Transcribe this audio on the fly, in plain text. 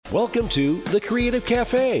Welcome to The Creative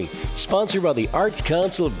Cafe, sponsored by the Arts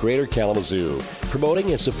Council of Greater Kalamazoo,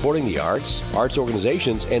 promoting and supporting the arts, arts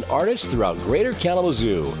organizations, and artists throughout Greater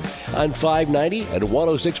Kalamazoo on 590 and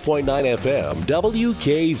 106.9 FM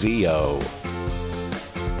WKZO.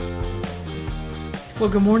 Well,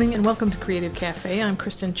 good morning and welcome to Creative Cafe. I'm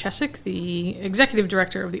Kristen Chesick, the Executive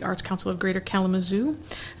Director of the Arts Council of Greater Kalamazoo,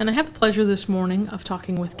 and I have the pleasure this morning of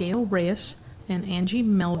talking with Gail Reyes and Angie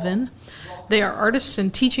Melvin. They are artists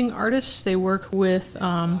and teaching artists. They work with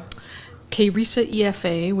RESA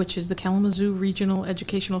EFA, which is the Kalamazoo Regional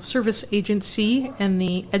Educational Service Agency, and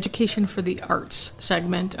the Education for the Arts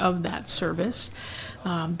segment of that service.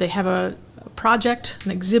 They have a project,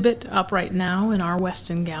 an exhibit up right now in our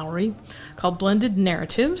Weston Gallery called Blended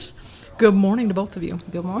Narratives. Good morning to both of you.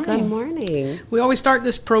 Good morning. Good morning. We always start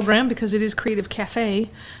this program, because it is Creative Cafe,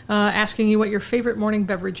 asking you what your favorite morning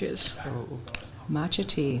beverage is. Matcha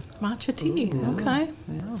tea. Matcha tea, okay.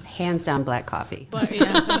 Yeah. Hands down black coffee. But,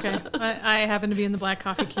 yeah, okay. I happen to be in the black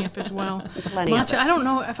coffee camp as well. Plenty of Matcha, it. I don't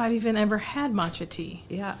know if I've even ever had matcha tea.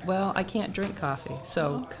 Yeah, well, I can't drink coffee,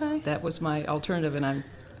 so Okay. that was my alternative, and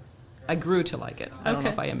I grew to like it. I don't know Okay.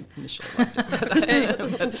 if I initially liked it.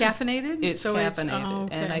 Caffeinated? It's So caffeinated, oh,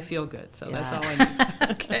 okay. and I feel good, so that's Yeah. all I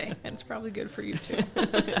need. Okay, it's probably good for you too.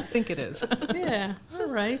 I think it is. Yeah, all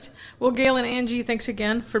right. Well, Gail and Angie, thanks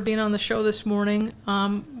again for being on the show this morning.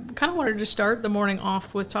 Kind of wanted to start the morning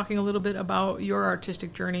off with talking a little bit about your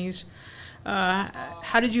artistic journeys.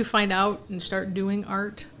 How did you find out and start doing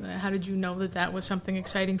art? How did you know that that was something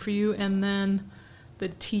exciting for you? And then the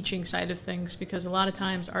teaching side of things, because a lot of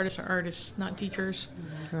times artists are artists, not teachers.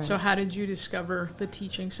 Right. So how did you discover the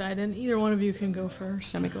teaching side? And either one of you can go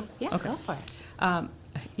first. Let me go. Yeah, Okay. go for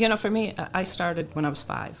it. For me, I started when I was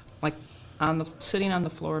 5. Like, sitting on the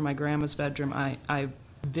floor in my grandma's bedroom, I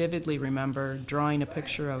vividly remember drawing a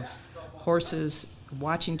picture of horses,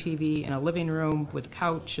 watching TV in a living room with a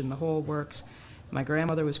couch and the whole works. My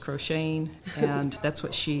grandmother was crocheting, and that's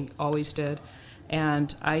what she always did.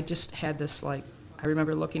 And I just had this, I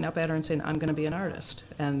remember looking up at her and saying, I'm going to be an artist.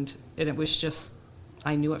 And it was just,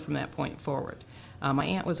 I knew it from that point forward. My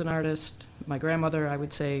aunt was an artist. My grandmother, I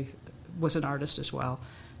would say, was an artist as well.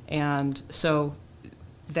 And so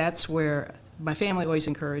that's where my family always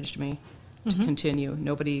encouraged me to continue.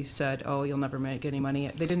 Nobody said, oh, you'll never make any money.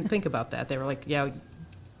 They didn't think about that. They were like, yeah,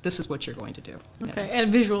 this is what you're going to do. Okay,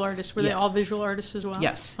 and visual artists, were they Yeah. all visual artists as well?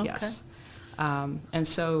 Yes, Okay. yes. And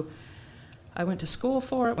so I went to school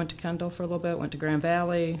for it, went to Kendall for a little bit, went to Grand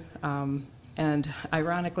Valley, and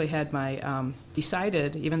ironically had my,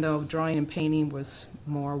 decided, even though drawing and painting was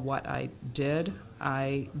more what I did,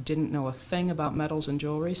 I didn't know a thing about metals and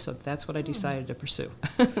jewelry, so that's what I decided to pursue.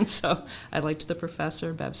 So I liked the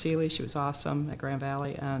professor, Bev Seeley. She was awesome at Grand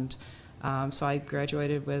Valley, and so I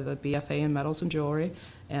graduated with a BFA in metals and jewelry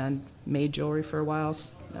and made jewelry for a while,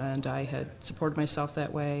 and I had supported myself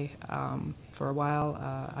that way for a while.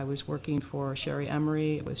 I was working for Sherry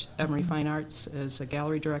Emery. It was Emery Fine Arts as a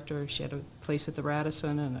gallery director. She had a place at the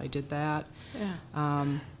Radisson, and I did that. Yeah.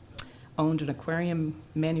 Owned an aquarium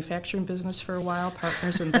manufacturing business for a while,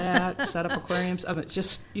 partners in that, set up aquariums.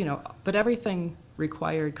 But everything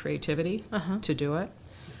required creativity to do it.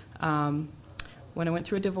 When I went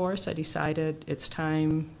through a divorce, I decided it's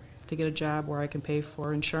time to get a job where I can pay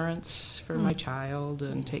for insurance for my child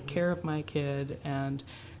and take care of my kid. And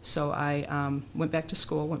so I went back to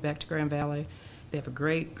school, went back to Grand Valley. They have a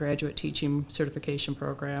great graduate teaching certification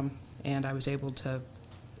program, and I was able to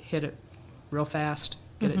hit it real fast,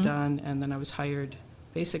 get it done, and then I was hired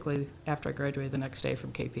basically after I graduated the next day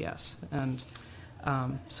from KPS. And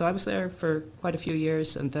so I was there for quite a few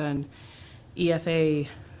years, and then EFA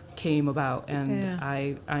came about, and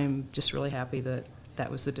Yeah. I'm just really happy that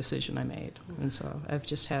that was the decision I made. And so I've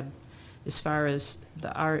just had, as far as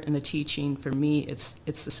the art and the teaching, for me, it's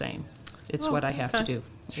the same. It's Oh, what I have to okay. do.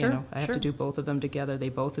 Sure, I have sure. to do both of them together. They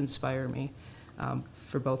both inspire me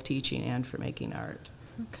for both teaching and for making art.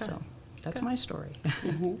 Okay. So that's Okay. my story.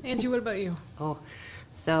 Angie, what about you? Oh,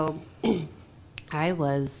 so I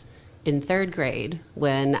was in 3rd grade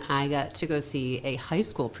when I got to go see a high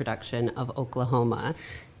school production of Oklahoma.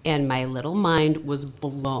 And my little mind was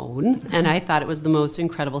blown, and I thought it was the most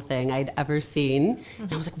incredible thing I'd ever seen.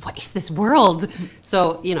 And I was like, what is this world?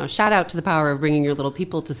 So, shout out to the power of bringing your little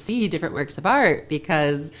people to see different works of art,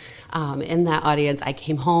 because in that audience, I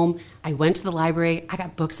came home, I went to the library, I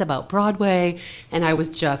got books about Broadway, and I was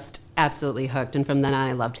just absolutely hooked. And from then on,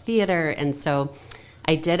 I loved theater. And so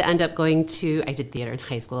I did end up I did theater in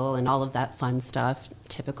high school and all of that fun stuff,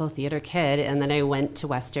 typical theater kid. And then I went to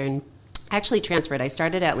Western. Actually transferred. I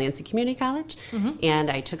started at Lansing Community College, and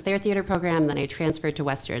I took their theater program, then I transferred to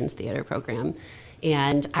Western's theater program.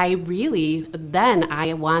 And I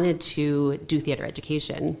wanted to do theater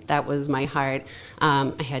education. That was my heart.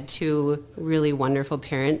 I had two really wonderful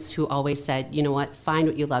parents who always said, you know what, find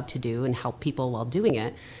what you love to do and help people while doing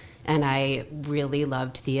it. And I really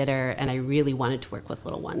loved theater, and I really wanted to work with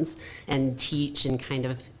little ones and teach and kind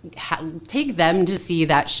of take them to see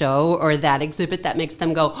that show or that exhibit that makes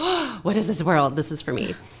them go, oh, what is this world? This is for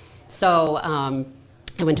me. So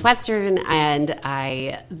I went to Western, and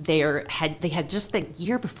they had just the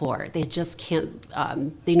year before, they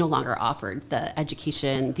no longer offered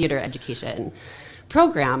the theater education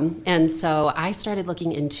program. And so I started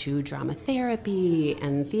looking into drama therapy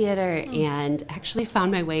and theater, and actually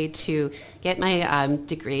found my way to get my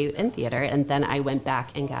degree in theater. And then I went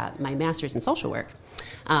back and got my master's in social work.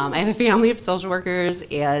 I have a family of social workers,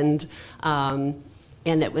 and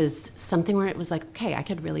it was something where it was like, okay, I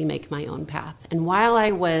could really make my own path. And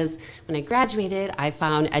when I graduated, I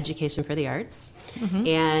found education for the arts.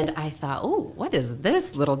 And I thought, oh, what is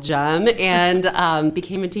this little gem? And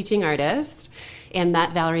became a teaching artist. And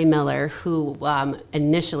met Valerie Miller, who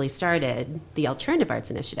initially started the Alternative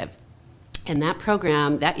Arts Initiative. And that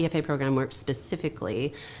EFA program works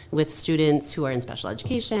specifically with students who are in special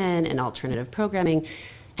education and alternative programming.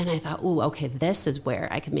 And I thought, oh, okay, this is where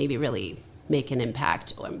I could maybe really make an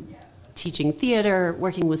impact. Teaching theater,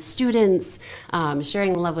 working with students,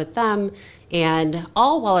 sharing the love with them. And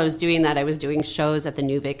all while I was doing that, I was doing shows at the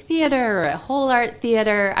New Vic Theater or at Whole Art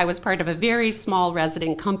Theater. I was part of a very small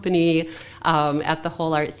resident company at the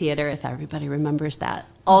Whole Art Theater, if everybody remembers that.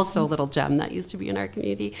 Also a little gem that used to be in our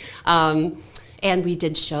community. And we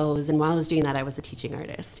did shows, and while I was doing that, I was a teaching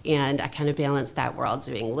artist. And I kind of balanced that world,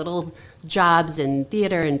 doing little jobs in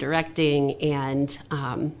theater and directing. And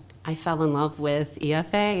I fell in love with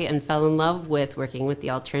EFA and fell in love with working with the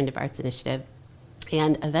Alternative Arts Initiative.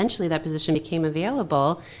 And eventually that position became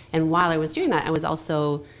available. And while I was doing that, I was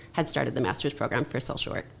also had started the master's program for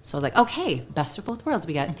social work. So I was like, okay, best of both worlds.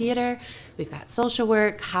 We got theater, we've got social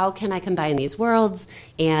work. How can I combine these worlds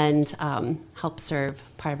and help serve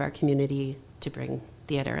part of our community to bring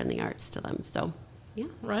theater and the arts to them? So, yeah.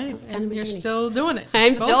 Right, and you're still doing it.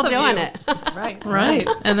 I'm still doing it. Right,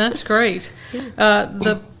 and that's great.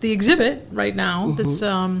 The exhibit right now that's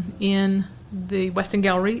in the Weston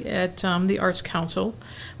Gallery at the Arts Council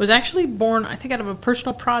was actually born, I think, out of a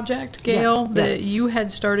personal project, Gail, that you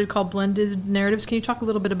had started called Blended Narratives. Can you talk a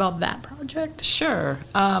little bit about that project? Sure.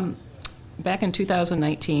 Back in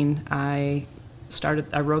 2019, I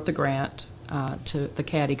wrote the grant, to the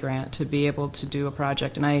Caddy grant, to be able to do a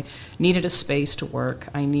project, and I needed a space to work.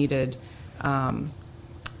 I needed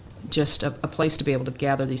just a place to be able to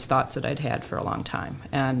gather these thoughts that I'd had for a long time.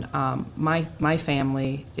 And my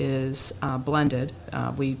family is blended.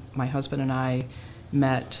 My husband and I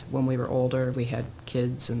met when we were older. We had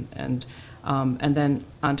kids, and then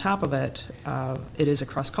on top of it, it is a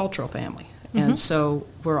cross-cultural family. And so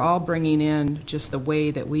we're all bringing in just the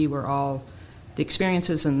way that we were all, the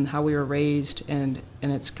experiences and how we were raised, and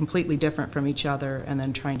it's completely different from each other, and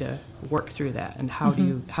then trying to work through that, and how do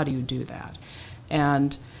you do that?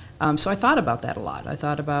 And so I thought about that a lot. I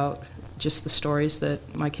thought about just the stories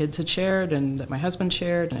that my kids had shared and that my husband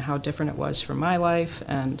shared, and how different it was from my life.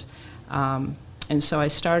 And so I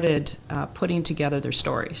started putting together their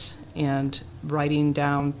stories and writing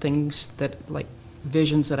down things that, like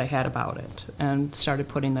visions that I had about it, and started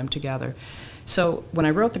putting them together. So when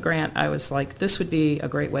I wrote the grant, I was like, this would be a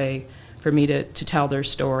great way for me to tell their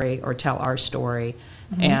story, or tell our story,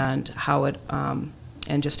 and how it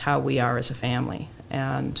and just how we are as a family.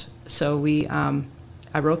 And so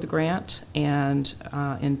I wrote the grant, and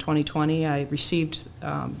in 2020 I received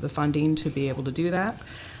the funding to be able to do that.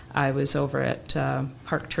 I was over at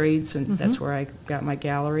Park Trades, and that's where I got my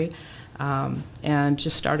gallery, and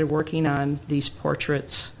just started working on these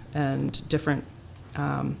portraits and different,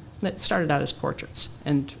 it started out as portraits,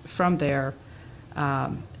 and from there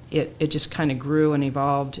it just kind of grew and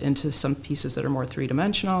evolved into some pieces that are more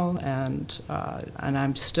three-dimensional, and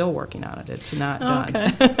I'm still working on it. It's not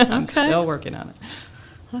done. I'm still working on it.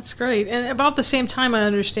 That's great. And about the same time, I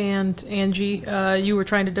understand, Angie, you were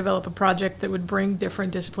trying to develop a project that would bring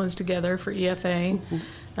different disciplines together for EFA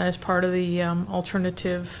as part of the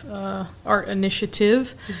Alternative Art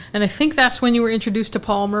Initiative. And I think that's when you were introduced to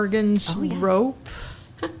Paul Mergen's rope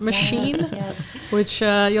machine, which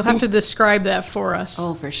you'll have to describe that for us.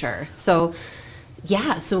 Oh, for sure. So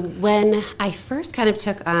when I first kind of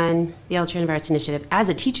took on the Alternative Arts Initiative as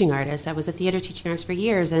a teaching artist, I was a theater teaching artist for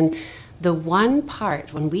years, and the one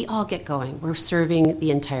part, when we all get going, we're serving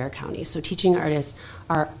the entire county. So teaching artists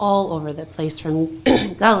are all over the place, from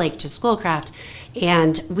Gull Lake to Schoolcraft,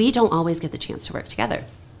 and we don't always get the chance to work together.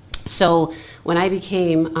 So when I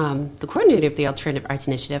became the coordinator of the Alternative Arts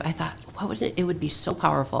Initiative, I thought, it would be so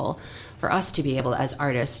powerful for us to be able as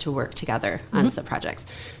artists to work together on some projects.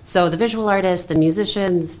 So the visual artists, the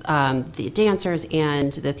musicians, the dancers,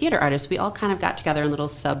 and the theater artists, we all kind of got together in little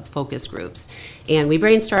sub-focus groups. And we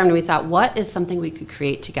brainstormed and we thought, what is something we could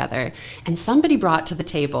create together? And somebody brought to the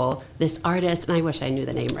table this artist, and I wish I knew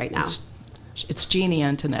the name right now. It's Jeannie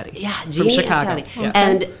Antonetti. Yeah, from Jeannie Chicago. Antonetti.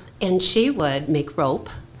 Yeah. And she would make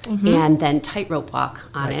rope and then tightrope walk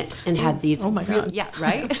on it and had these. Oh my God. Yeah,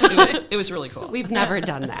 right? It was really cool. We've never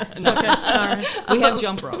done that. Okay, all right. We have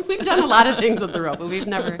jump rope. We've done a lot of things with the rope, but we've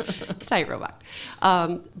never tightrope walked.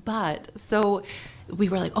 But so we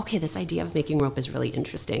were like, okay, this idea of making rope is really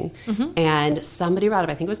interesting. And somebody brought up,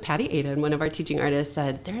 I think it was Patty Aiden, one of our teaching artists,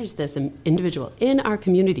 said, there is this individual in our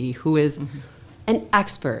community who is an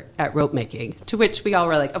expert at rope making, to which we all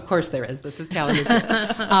were like, of course there is. This is Kalamazoo.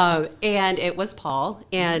 And it was Paul.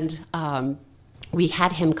 And we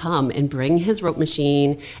had him come and bring his rope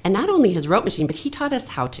machine. And not only his rope machine, but he taught us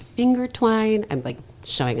how to finger twine. I'm like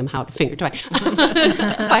showing him how to finger twine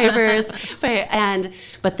fibers.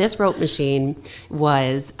 But this rope machine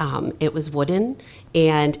was, it was wooden.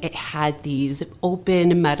 And it had these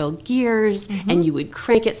open metal gears, and you would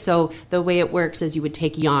crank it. So the way it works is you would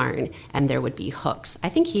take yarn, and there would be hooks. I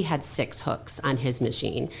think he had 6 hooks on his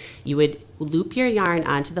machine. You would loop your yarn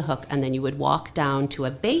onto the hook, and then you would walk down to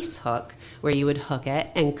a base hook where you would hook it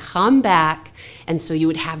and come back. And so you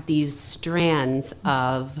would have these strands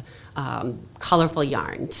of colorful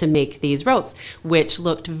yarn to make these ropes, which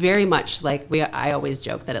looked very much like, I always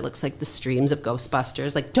joke that it looks like the streams of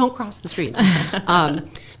Ghostbusters, like don't cross the streams.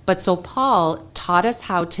 But so Paul taught us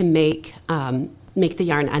how to make the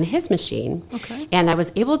yarn on his machine. Okay. And I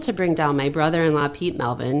was able to bring down my brother-in-law, Pete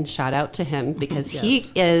Melvin, shout out to him, because he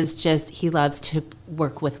loves to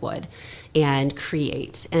work with wood and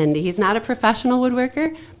create. And he's not a professional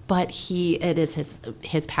woodworker, but it is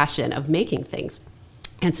his passion of making things.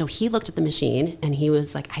 And so he looked at the machine and he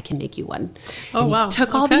was like, I can make you one. Oh, and wow. He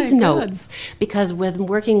took all these notes because with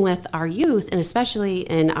working with our youth, and especially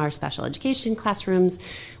in our special education classrooms,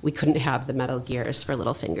 we couldn't have the metal gears for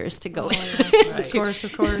little fingers to go. Of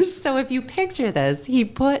course. So if you picture this, he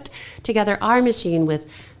put together our machine with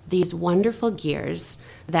these wonderful gears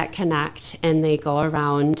that connect, and they go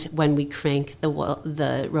around when we crank the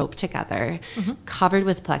rope together, covered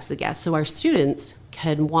with plexiglass. So our students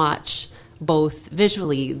can watch both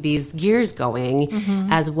visually these gears going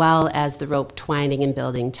as well as the rope twining and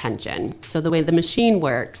building tension. So the way the machine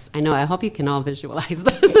works, I hope you can all visualize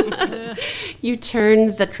this. You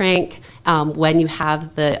turn the crank when you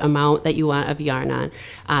have the amount that you want of yarn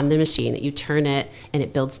on the machine. You turn it and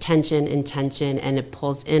it builds tension and tension, and it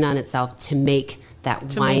pulls in on itself to make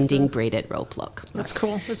that winding braided rope look. That's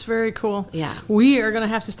cool. That's very cool. Yeah. We are going to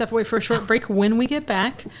have to step away for a short break. When we get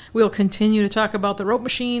back, we'll continue to talk about the rope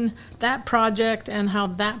machine, that project, and how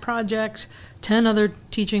that project, 10 other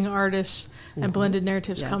teaching artists, and blended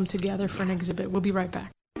narratives come together for an exhibit. We'll be right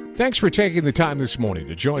back. Thanks for taking the time this morning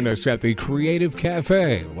to join us at the Creative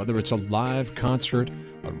Cafe. Whether it's a live concert,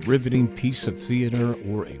 a riveting piece of theater,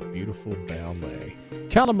 or a beautiful ballet,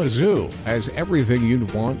 Kalamazoo has everything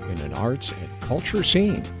you'd want in an arts and culture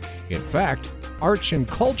scene. In fact, arts and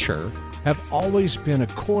culture have always been a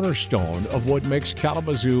cornerstone of what makes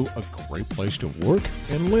Kalamazoo a great place to work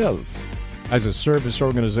and live. As a service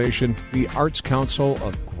organization, the Arts Council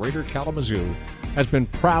of Greater Kalamazoo has been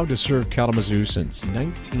proud to serve Kalamazoo since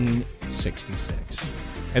 1966.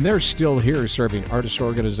 And they're still here serving artist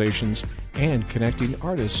organizations and connecting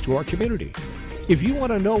artists to our community. If you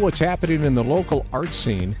want to know what's happening in the local art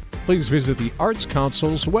scene, please visit the Arts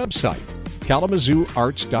Council's website,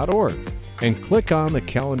 kalamazooarts.org, and click on the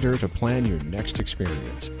calendar to plan your next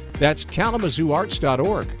experience. That's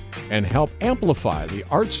kalamazooarts.org, and help amplify the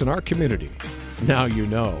arts in our community. Now you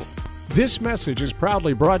know. This message is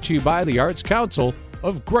proudly brought to you by the Arts Council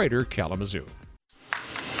of Greater Kalamazoo.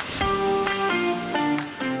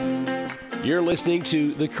 You're listening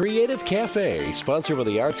to The Creative Cafe, sponsored by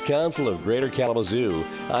the Arts Council of Greater Kalamazoo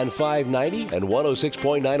on 590 and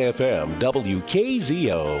 106.9 FM,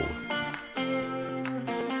 WKZO.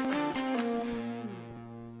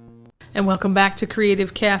 And welcome back to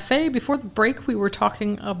Creative Cafe. Before the break, we were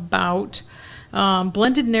talking about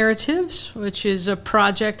Blended Narratives, which is a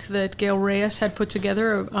project that Gail Reyes had put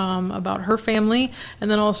together about her family, and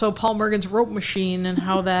then also Paul Mergen's rope machine and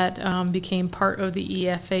how that became part of the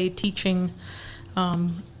EFA teaching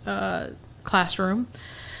classroom.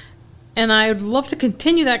 And I'd love to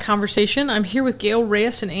continue that conversation. I'm here with Gail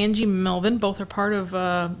Reyes and Angie Melvin. Both are part of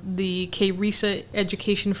the RESA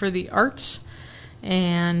Education for the Arts.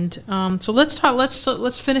 And so let's talk.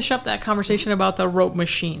 Let's finish up that conversation about the rope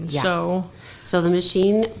machine. Yes. So the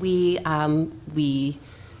machine, we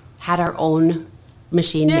had our own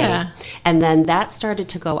machine made. And then that started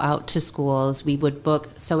to go out to schools. We would book,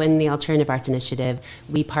 so in the Alternative Arts Initiative,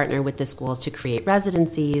 we partner with the schools to create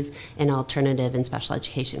residencies in alternative and special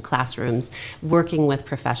education classrooms, working with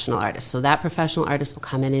professional artists. So that professional artist will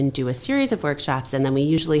come in and do a series of workshops, and then we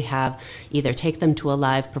usually have either take them to a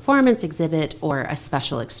live performance exhibit or a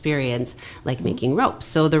special experience like making ropes.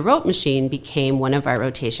 So the rope machine became one of our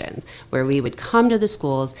rotations, where we would come to the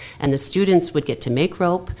schools and the students would get to make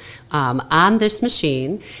rope on this machine.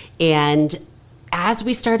 And as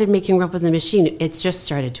we started making rope with the machine, it just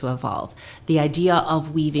started to evolve. The idea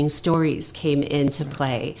of weaving stories came into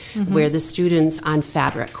play, where the students on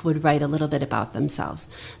fabric would write a little bit about themselves.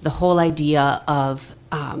 The whole idea of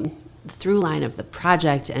the through line of the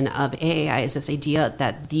project and of AAI is this idea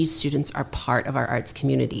that these students are part of our arts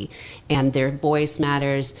community and their voice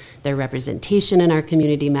matters, their representation in our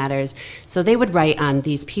community matters. So they would write on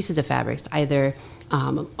these pieces of fabrics either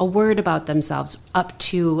a word about themselves up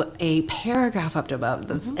to a paragraph up to about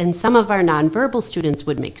them. And some of our nonverbal students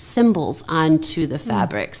would make symbols onto the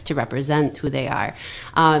fabrics to represent who they are.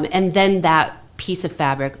 And then that piece of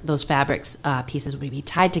fabric, those fabrics pieces would be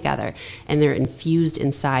tied together and they're infused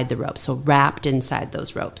inside the ropes, so wrapped inside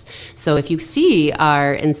those ropes. So if you see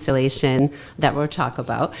our installation that we'll talk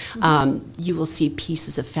about, you will see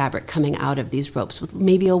pieces of fabric coming out of these ropes with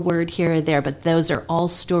maybe a word here or there, but those are all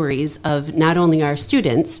stories of not only our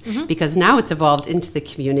students, because now it's evolved into the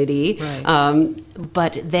community,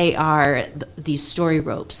 but they are these story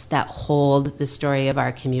ropes that hold the story of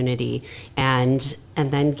our community. And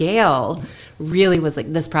then Gail really was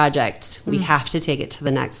like, this project, we have to take it to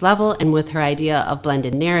the next level. And with her idea of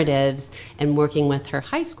blended narratives and working with her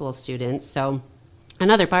high school students, so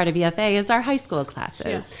another part of EFA is our high school classes.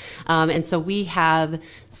 Yes. And so we have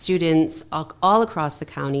students all across the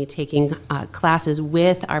county taking classes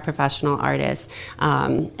with our professional artists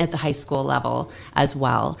at the high school level as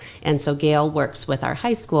well. And so Gail works with our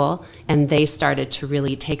high school, and they started to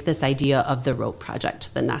really take this idea of the rope project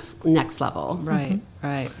to the next level. Right.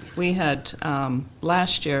 We had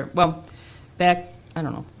last year, well, back, I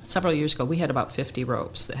don't know, several years ago, we had about 50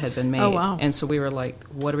 ropes that had been made. Oh, wow. And so we were like,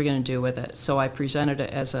 what are we going to do with it? So I presented it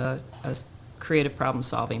as a creative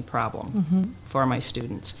problem-solving problem for my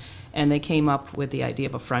students. And they came up with the idea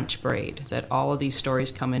of a French braid, that all of these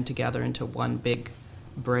stories come in together into one big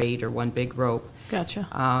braid or one big rope. Gotcha.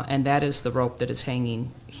 And that is the rope that is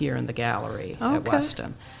hanging here in the gallery at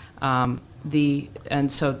Weston.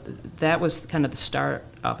 And so that was kind of the start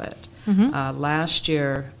of it. Last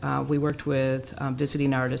year, we worked with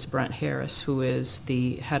visiting artist Brent Harris, who is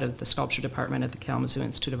the head of the sculpture department at the Kalamazoo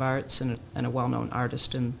Institute of Arts and a well-known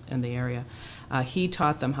artist in the area. He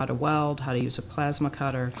taught them how to weld, how to use a plasma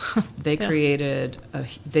cutter. They created,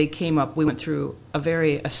 they came up, we went through a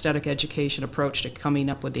very aesthetic education approach to coming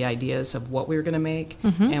up with the ideas of what we were going to make,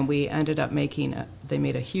 and we ended up making, they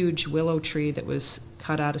made a huge willow tree that was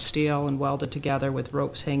cut out of steel and welded together with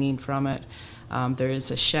ropes hanging from it. There is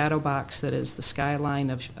a shadow box that is the skyline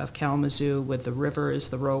of Kalamazoo with the river as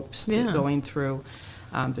the ropes going through.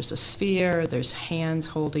 There's a sphere, there's hands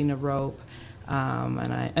holding a rope, and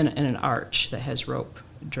an arch that has rope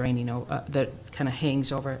draining, that kind of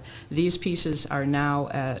hangs over it. These pieces are now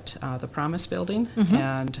at the Promise Building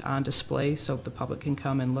and on display so the public can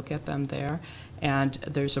come and look at them there. And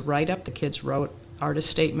there's a write-up, the kids wrote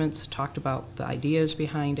artist statements, talked about the ideas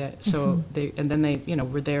behind it. So they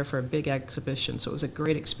were there for a big exhibition. So it was a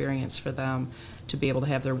great experience for them to be able to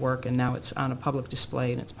have their work, and now it's on a public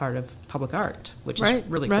display and it's part of public art, which is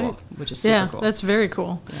really cool. Which is super cool. That's very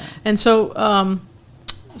cool. Yeah. And so,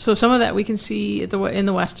 so some of that we can see in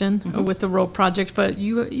the Weston with the rope project, but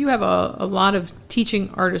you have a lot of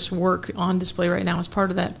teaching artists' work on display right now as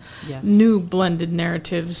part of that new blended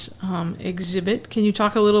narratives exhibit. Can you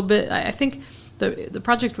talk a little bit? I think the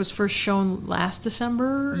project was first shown last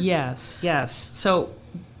December? Yes. So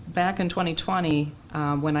back in 2020,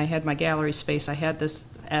 when I had my gallery space, I had this,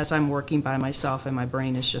 as I'm working by myself and my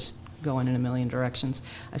brain is just going in a million directions,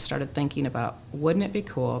 I started thinking about, wouldn't it be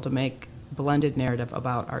cool to make blended narrative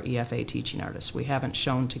about our EFA teaching artists? We haven't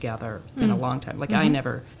shown together in a long time. Like I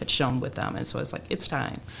never had shown with them, and so I was like, it's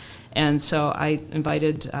time. And so I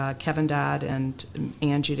invited Kevin Dodd and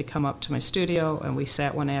Angie to come up to my studio, and we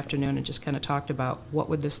sat one afternoon and just kind of talked about what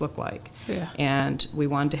would this look like. And we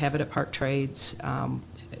wanted to have it at Park Trades,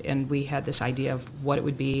 and we had this idea of what it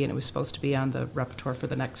would be, and it was supposed to be on the repertoire for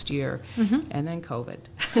the next year, and then COVID.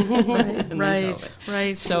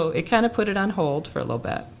 Right. So it kind of put it on hold for a little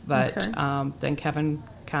bit, but then Kevin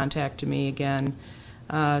contacted me again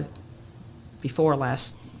before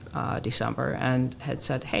last December and had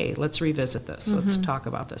said, hey, let's revisit this. Let's talk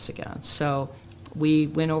about this again. So we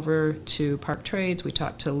went over to Park Trades. We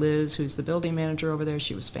talked to Liz, who's the building manager over there.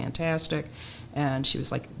 She was fantastic. And she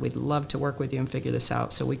was like, we'd love to work with you and figure this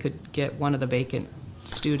out. So we could get one of the vacant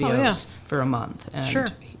studios for a month.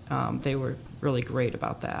 And they were really great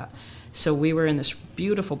about that. So we were in this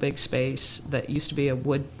beautiful big space that used to be a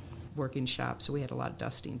woodworking shop, so we had a lot of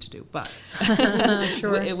dusting to do. But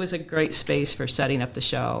it was a great space for setting up the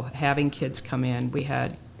show, having kids come in. We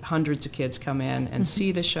had hundreds of kids come in and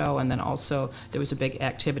see the show, and then also there was a big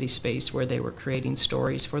activity space where they were creating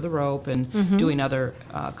stories for the rope and doing other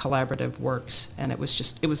collaborative works, and it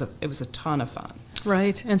was a ton of fun.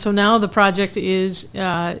 Right, and so now the project is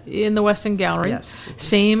in the Weston Gallery. Yes.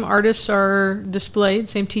 Same artists are displayed,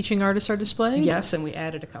 same teaching artists are displayed? Yes, and we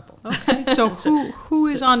added a couple. Okay, so who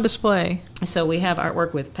is on display? So we have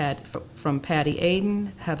artwork with from Patty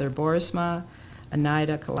Aiden, Heather Borisma,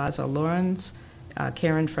 Anida Colazo-Lawrence,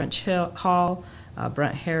 Karen French Hall,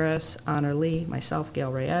 Brent Harris, Honor Lee, myself,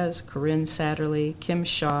 Gail Reyes, Corinne Satterley, Kim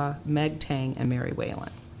Shaw, Meg Tang, and Mary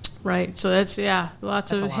Whalen. Right, so that's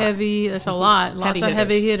lots of a lot. Heavy. That's a lot, lots of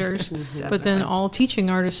heavy hitters. But then all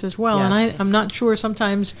teaching artists as well. Yes. And I'm not sure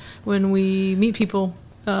sometimes when we meet people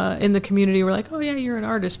in the community, we're like, oh yeah, you're an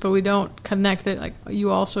artist, but we don't connect that. Like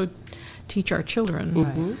you also teach our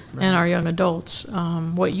children and our young adults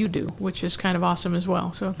what you do, which is kind of awesome as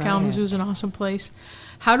well. So Kalamazoo is an awesome place.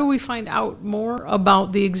 How do we find out more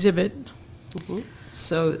about the exhibit?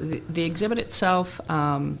 So the exhibit itself,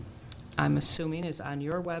 I'm assuming, is on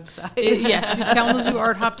your website. Yes,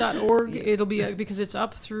 KalamazooArtHop.org. It'll be because it's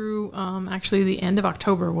up through actually the end of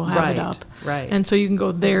October. We'll have it up, and so you can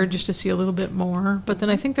go there just to see a little bit more. But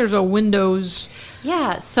then I think there's a Windows.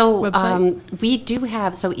 Yeah, so website. We do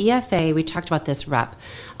have, so EFA, we talked about this rep,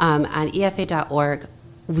 on EFA.org,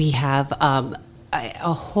 we have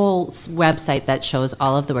a whole website that shows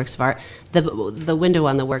all of the works of art. The window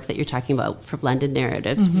on the work that you're talking about for blended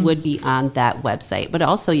narratives would be on that website. But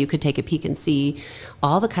also you could take a peek and see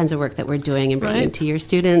all the kinds of work that we're doing and bringing to your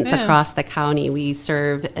students across the county. We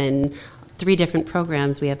serve in 3 different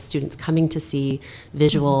programs. We have students coming to see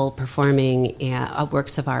visual, performing, and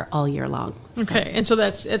works of art all year long. Okay, and so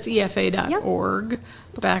that's EFA.org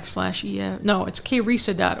 /EFA. No, it's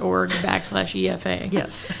KRESA.org /EFA.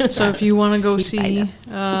 Yes. So if you want to go see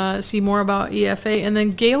more about EFA. And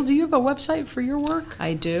then Gail, do you have a website for your work?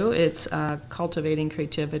 I do. It's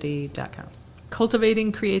cultivatingcreativity.com.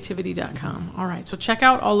 Cultivatingcreativity.com. All right, so check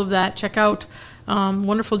out all of that. Check out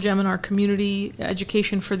wonderful gem in our community,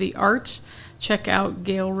 Education for the Arts. Check out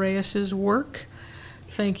Gail Reyes's work.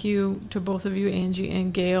 Thank you to both of you, Angie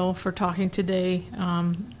and Gail, for talking today.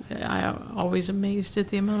 I'm always amazed at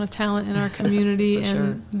the amount of talent in our community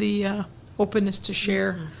and the openness to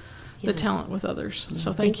share the talent with others.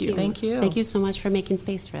 So thank you. Thank you. Thank you so much for making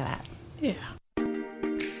space for that. Yeah.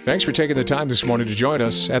 Thanks for taking the time this morning to join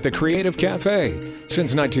us at the Creative Cafe.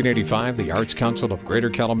 Since 1985, the Arts Council of Greater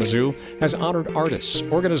Kalamazoo has honored artists,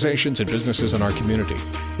 organizations, and businesses in our community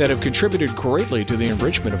that have contributed greatly to the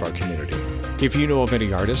enrichment of our community. If you know of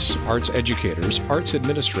any artists, arts educators, arts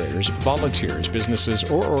administrators, volunteers, businesses,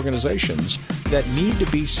 or organizations that need to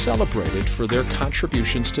be celebrated for their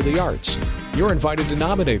contributions to the arts, you're invited to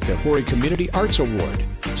nominate the Horry Community Arts Award.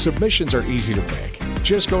 Submissions are easy to make.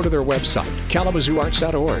 Just go to their website,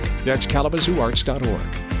 kalamazooarts.org. That's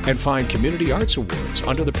kalamazooarts.org. And find Community Arts Awards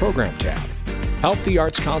under the Program tab. Help the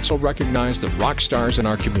Arts Council recognize the rock stars in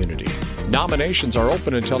our community. Nominations are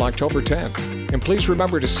open until October 10th. And please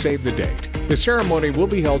remember to save the date. The ceremony will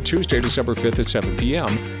be held Tuesday, December 5th at 7 p.m.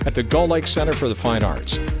 at the Gull Lake Center for the Fine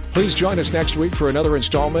Arts. Please join us next week for another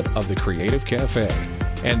installment of the Creative Cafe.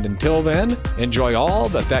 And until then, enjoy all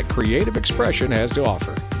that creative expression has to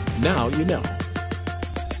offer. Now you know.